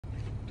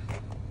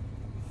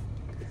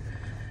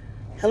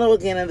Hello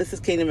again, and this is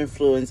Kingdom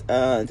Influence.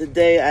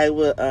 Today I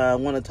would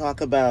want to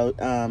talk about,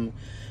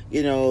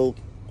 you know,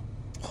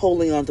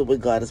 holding on to what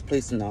God has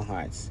placed in our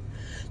hearts.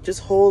 Just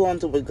hold on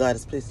to what God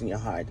has placed in your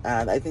heart.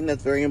 I think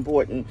that's very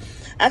important.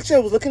 Actually, I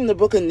was looking in the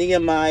book of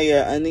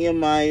Nehemiah,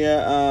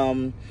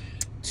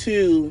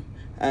 2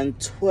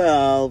 and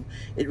 12.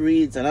 It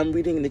reads, and I'm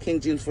reading in the King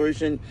James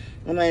Version,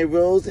 "And I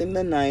rose in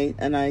the night,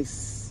 and I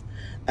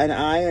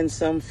and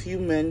some few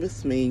men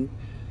with me,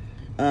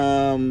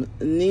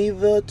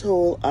 neither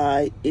told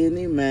I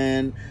any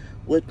man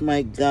what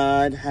my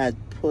God had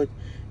put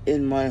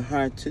in my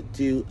heart to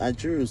do at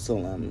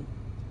Jerusalem.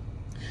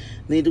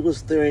 Neither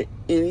was there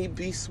any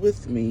beast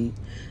with me,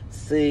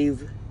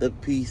 save the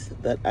beast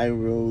that I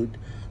rode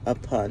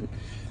upon."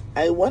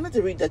 I wanted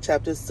to read that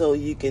chapter so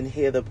you can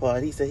hear the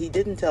part. He said he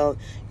didn't tell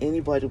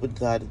anybody what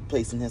God had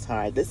placed in his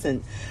heart.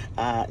 Listen,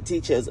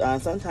 teachers,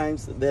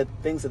 sometimes the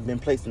things have been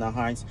placed in our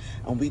hearts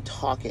and we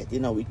talk it.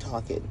 We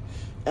talk it.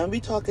 And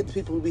we talk it to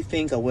people we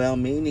think are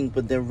well-meaning,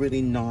 but they're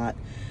really not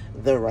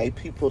the right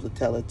people to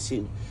tell it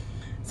to.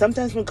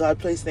 Sometimes when God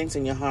places things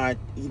in your heart,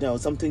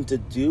 something to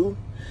do,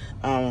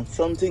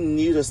 something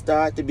new to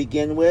start, to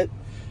begin with,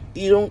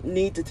 you don't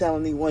need to tell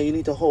anyone. You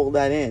need to hold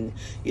that in.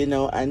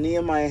 And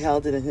Nehemiah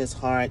held it in his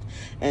heart.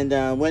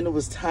 And when it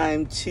was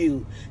time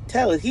to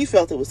tell it, he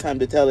felt it was time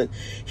to tell it.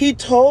 He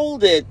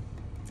told it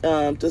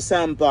to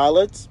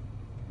Sanballat.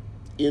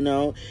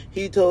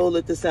 He told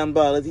it to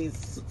Sanballat. He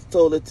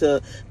told it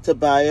to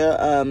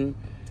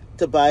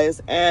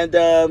Tobias.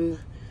 And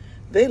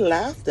they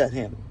laughed at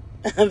him.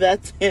 And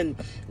that's in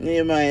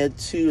Nehemiah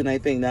 2. And I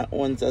think that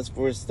one's that's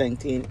verse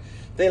 19.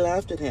 They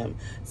laughed at him.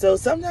 So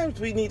sometimes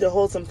we need to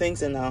hold some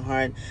things in our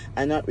heart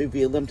and not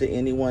reveal them to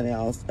anyone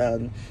else,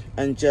 and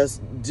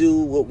just do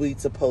what we're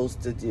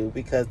supposed to do,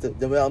 because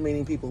the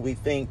well-meaning people we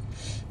think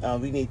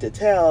we need to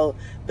tell,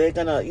 they're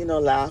gonna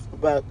laugh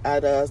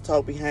at us,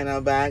 talk behind our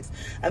backs,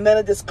 and then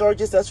it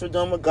discourages us from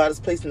doing what God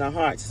has placed in our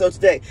hearts. So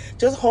today,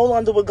 just hold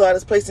on to what God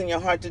has placed in your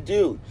heart to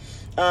do.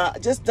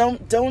 Just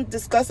don't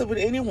discuss it with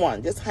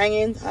anyone. Just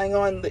hang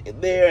on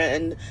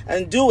there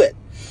and do it.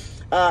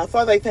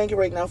 Father, I thank you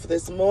right now for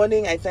this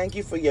morning. I thank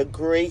you for your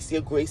grace.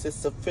 Your grace is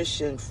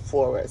sufficient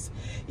for us.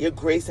 Your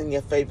grace and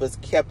your favor has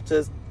kept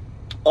us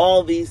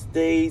all these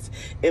days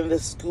in the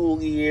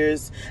school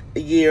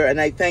year,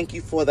 and I thank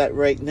you for that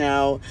right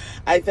now.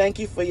 I thank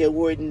you for your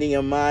word in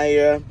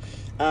Nehemiah,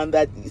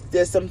 that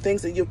there's some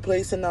things that you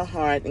place in our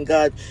heart, and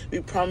God, we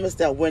promise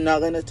that we're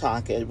not going to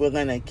talk it. We're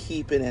going to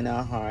keep it in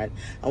our heart,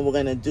 and we're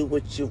going to do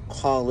what you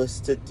call us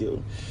to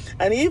do.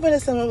 And even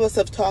if some of us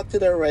have talked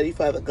it already,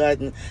 Father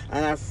God, and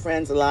our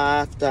friends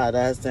laughed at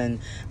us and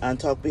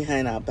talked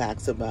behind our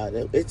backs about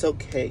it, it's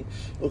okay.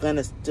 We're going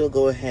to still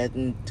go ahead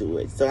and do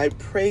it. So I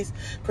pray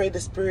the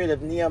spirit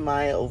of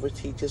Nehemiah over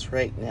teachers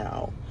right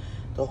now,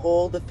 to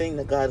hold the thing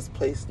that God has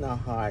placed in our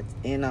hearts,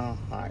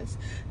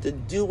 to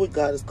do what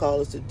God has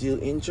called us to do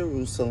in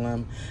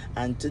Jerusalem,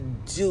 and to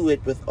do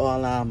it with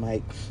all our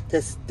might,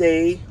 to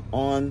stay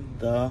on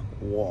the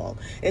wall.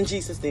 In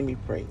Jesus' name we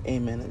pray.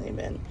 Amen and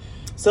amen.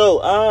 So,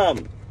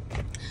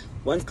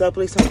 once God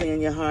places something in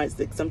your heart,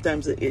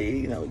 sometimes,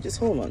 just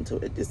hold on to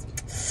it.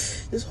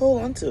 Just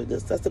hold on to it.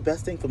 That's the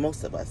best thing for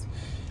most of us.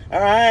 All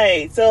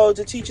right, so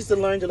to teach us to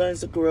learn is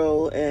to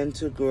grow, and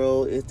to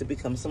grow is to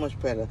become so much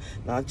better,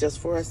 not just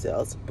for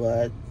ourselves,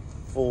 but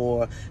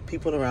for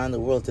people around the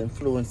world, to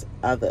influence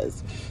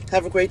others.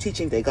 Have a great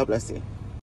teaching day. God bless you.